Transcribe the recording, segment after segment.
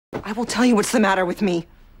I will tell you what's the matter with me.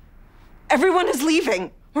 Everyone is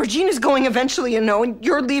leaving. Regina's going eventually, and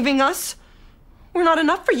you're leaving us. We're not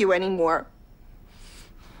enough for you anymore.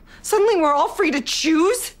 Suddenly we're all free to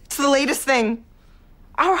choose. It's the latest thing.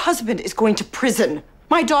 Our husband is going to prison.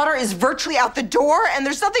 My daughter is virtually out the door, and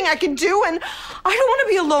there's nothing I can do, and I don't want to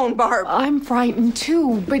be alone, Barb. I'm frightened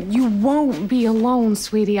too, but you won't be alone,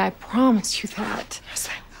 sweetie. I promise you that. Yes,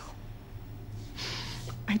 I will.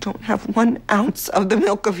 I don't have 1 ounce of the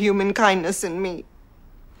milk of human kindness in me.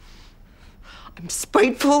 I'm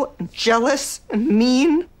spiteful and jealous and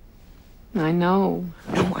mean. I know.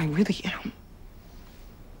 No, I really am.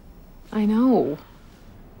 I know.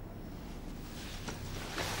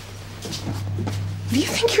 What do you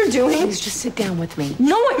think you're doing? Please just sit down with me.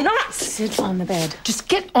 No, I'm not. Sit on the bed. Just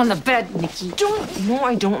get on the bed, Nicki. No,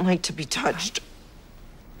 I don't like to be touched.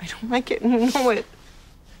 I don't like it. You know it.